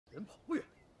人跑不远，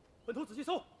分头仔细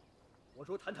搜。我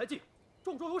说澹台烬，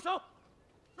重重有赏。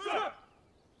是。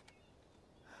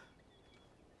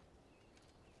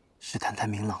是澹台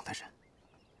明朗的人，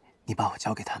你把我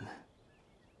交给他们，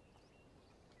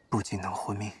不仅能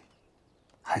活命，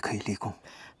还可以立功。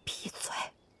闭嘴！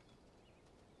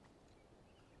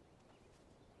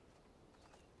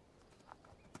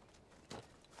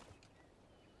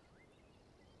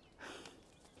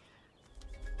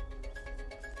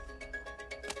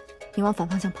你往反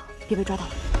方向跑，别被抓到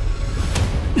了。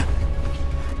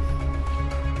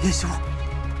叶夕雾，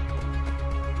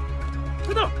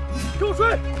在那儿，给我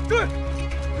追！追！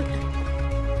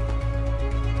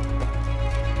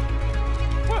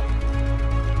快！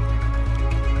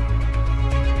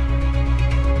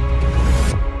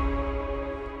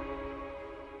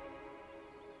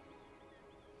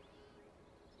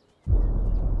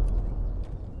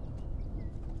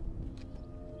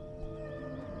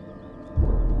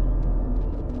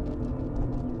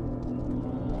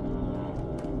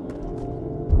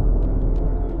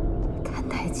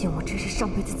我真是上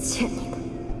辈子欠你的。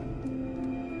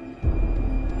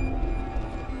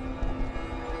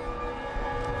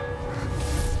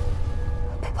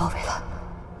被包围了，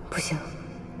不行，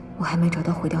我还没找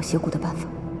到毁掉邪骨的办法，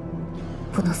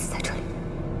不能死在这里。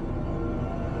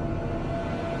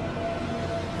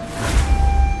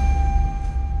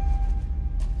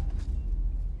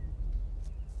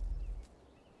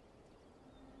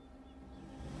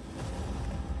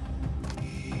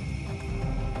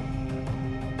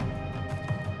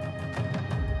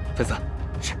分散。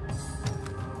是。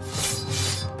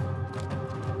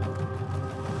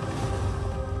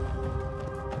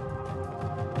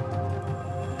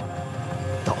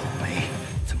倒霉，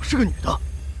怎么是个女的？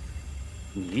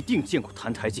你一定见过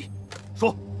澹台烬，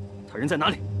说，他人在哪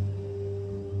里？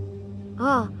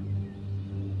啊，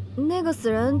那个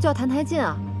死人叫澹台烬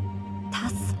啊，他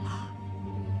死了。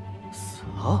死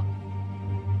了？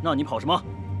那你跑什么？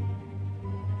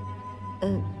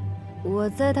我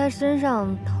在他身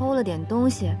上偷了点东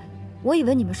西，我以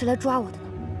为你们是来抓我的呢。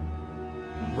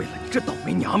为了你这倒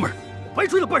霉娘们儿，我白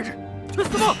追了半日，去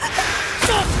死吧！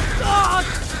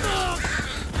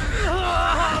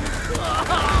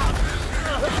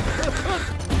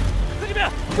在这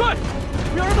边，追！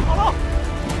不要让他跑了！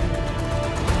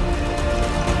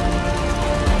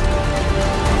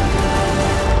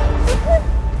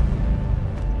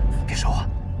别说话！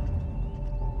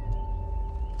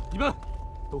你们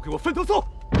都给我分头搜！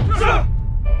是。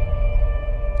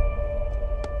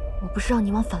我不是让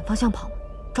你往反方向跑吗？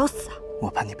找死啊！我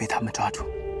怕你被他们抓住，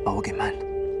把我给慢了。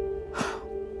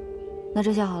那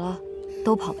这下好了，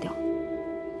都跑不掉。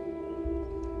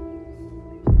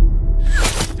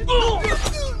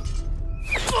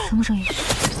什么声音？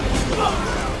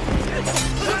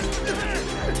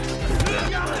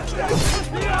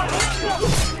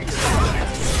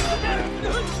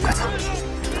快走！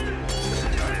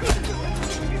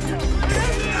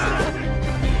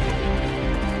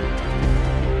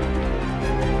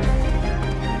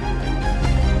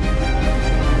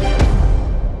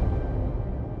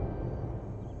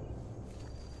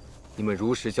你们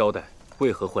如实交代，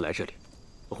为何会来这里？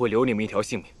我会留你们一条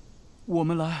性命。我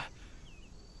们来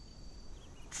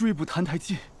追捕澹台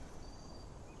烬。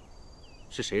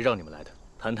是谁让你们来的？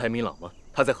澹台明朗吗？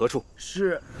他在何处？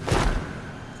是。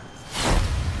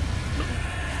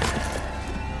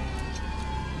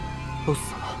都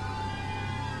死了。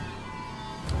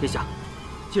殿下，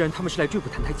既然他们是来追捕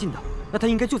澹台烬的，那他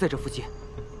应该就在这附近。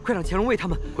快让乾隆为他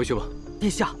们回去吧。殿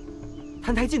下，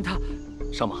澹台烬他……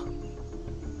上马，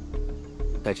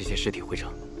带这些尸体回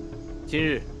城。今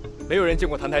日没有人见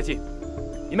过澹台烬，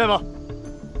明白吗？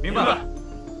明白。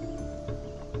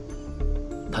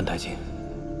澹台烬，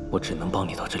我只能帮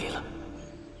你到这里了。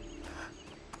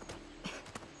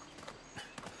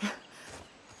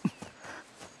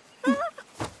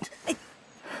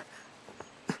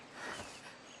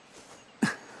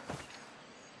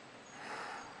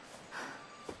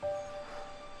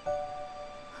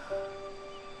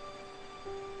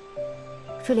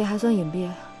这里还算隐蔽，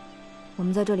我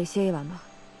们在这里歇一晚吧。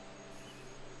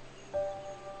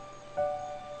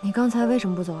你刚才为什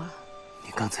么不走啊？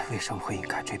你刚才为什么会引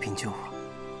开追兵救我？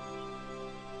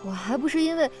我还不是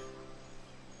因为……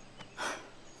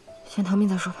先逃命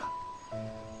再说吧。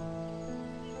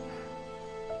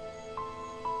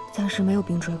暂时没有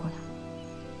兵追过来。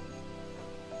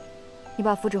你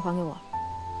把符纸还给我，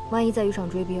万一再遇上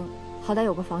追兵，好歹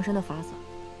有个防身的法子。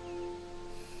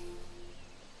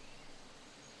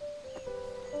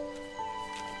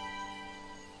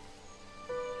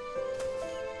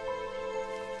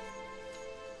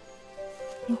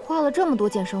你画了这么多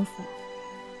健身符，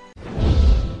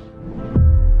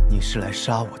你是来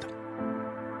杀我的吗？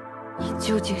你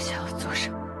究竟想要做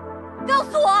什么？告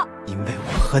诉我！因为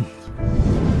我恨你，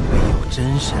唯有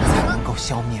真神才能够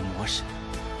消灭魔神，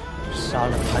杀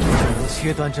了他，你就能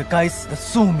切断这该死的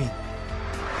宿命。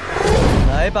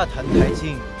来吧，澹台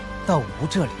烬，到吾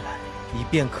这里来，你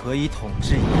便可以统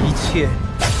治一切。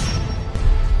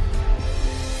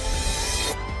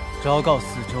昭告四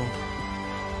周，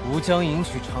吾将迎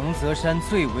娶长泽山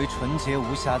最为纯洁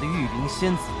无瑕的玉灵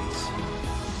仙子为妻。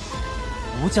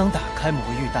吾将打开魔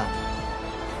域大门，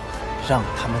让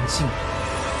他们进来。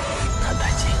澹台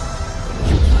烬，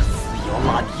就算死也要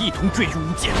拉你一同坠入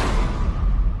无间。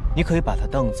你可以把它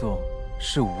当作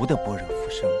是吾的般若浮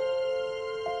生，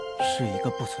是一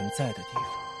个不存在的地方。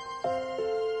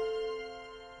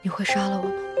你会杀了我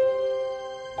吗？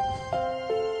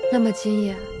那么今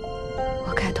夜，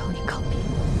我该同你告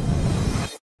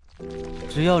别。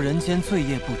只要人间罪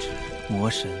业不止，魔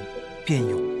神便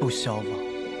永不消亡。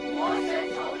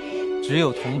只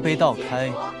有同悲道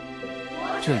开，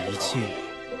这一切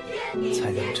才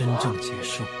能真正结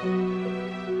束。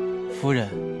夫人，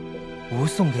吾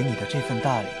送给你的这份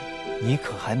大礼，你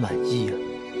可还满意啊？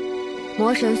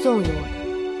魔神送予我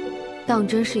的，当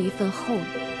真是一份厚礼，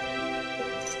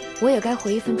我也该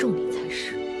回一份重礼才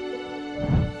是。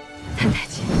澹台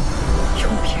烬，有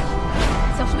骗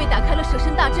我！像是被打开了舍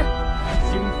身大阵，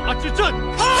刑罚之阵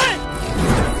开！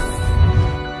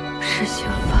是刑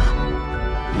罚。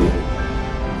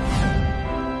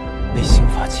被刑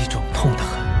罚击中，痛得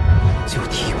很，就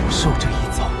替我受这一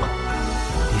遭吧。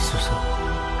黎苏苏，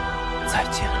再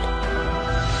见了。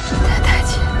澹台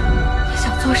烬，你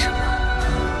想做什么？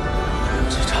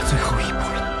只差最后一步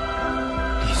了。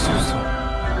黎苏苏，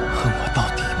恨我到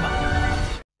底吧。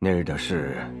那日的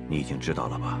事你已经知道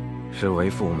了吧？是为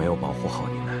父没有保护好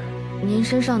你们。您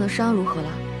身上的伤如何了？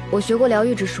我学过疗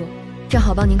愈之术，正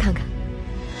好帮您看看。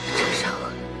这伤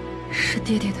痕是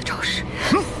爹爹的招式。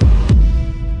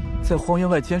在荒原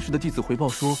外监视的弟子回报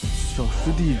说，小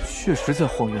师弟确实在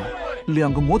荒原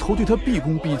，2个魔头对他毕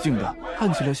恭毕敬的，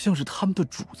看起来像是他们的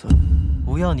主子。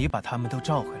不要你把他们都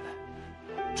召回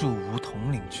来，助吾统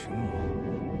领群魔，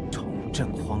重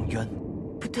振荒渊。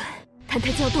不对，澹台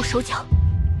烬要动手脚。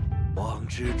王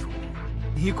之主，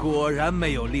你果然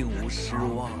没有令吾失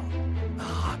望。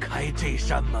打开这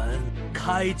扇门，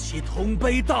开启同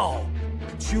悲道，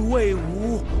去为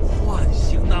吾唤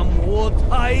醒那魔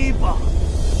胎吧！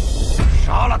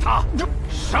杀了他！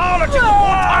杀了这个魔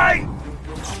胎！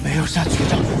我没有杀局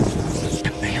长，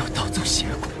也没有盗走邪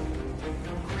骨，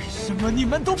为什么你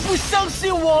们都不相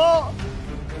信我？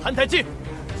澹台烬，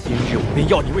今日我便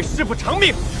要你为师父偿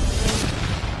命！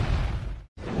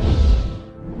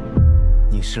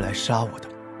你是来杀我的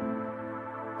吗？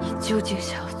你究竟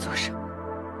想要做什么？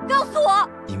告诉我！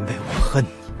因为我恨你，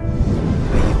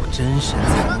唯有真神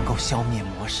才能够消灭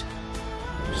魔神，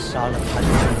杀了他，你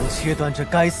就能切断这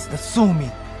该死的宿命。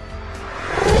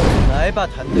来吧，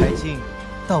澹台烬，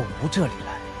到吾这里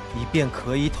来，你便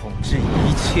可以统治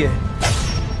一切。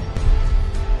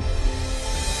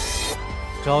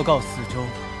昭告四周，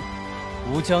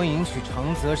吾将迎娶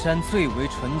长泽山最为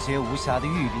纯洁无瑕的玉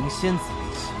灵仙子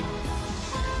为妻。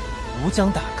吾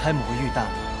将打开魔域大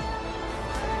门，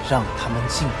让他们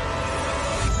进来。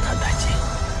澹台烬，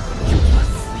就算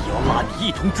死也要拉你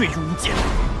一同坠入无间。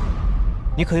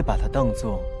你可以把它当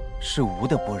作是吾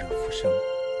的般若浮生，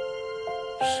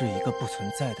是一个不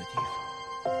存在的地方。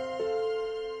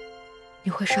你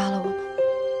会杀了我吗？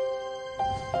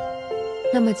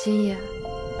那么今夜，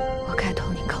我该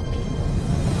同你告别。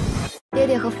爹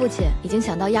爹和父亲已经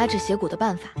想到压制邪骨的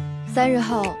办法，3日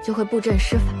后就会布阵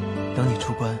施法。等你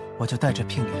出关，我就带着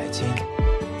聘礼来接你，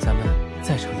咱们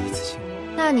再成一次亲。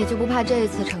那你就不怕这一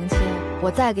次成亲，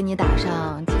我再给你打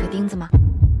上几个钉子吗？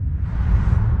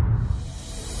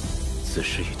此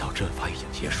时一道阵法已经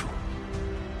结束，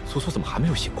苏苏怎么还没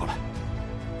有醒过来？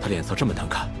他脸色这么难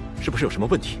看，是不是有什么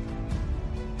问题？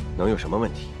能有什么问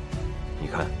题？你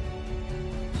看，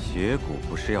邪骨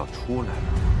不是要出来了？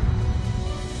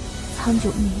苍九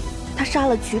明，他杀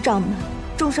了曲掌门，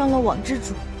重伤了网之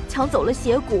主，抢走了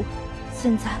邪骨，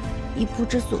现在已不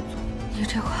知所踪。你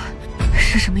这话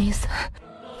是什么意思？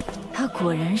他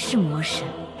果然是魔神，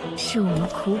是我们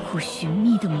苦苦寻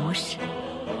觅的魔神。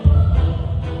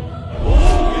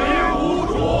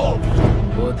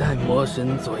我代魔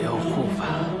神左右护法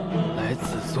来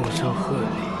此送上贺礼。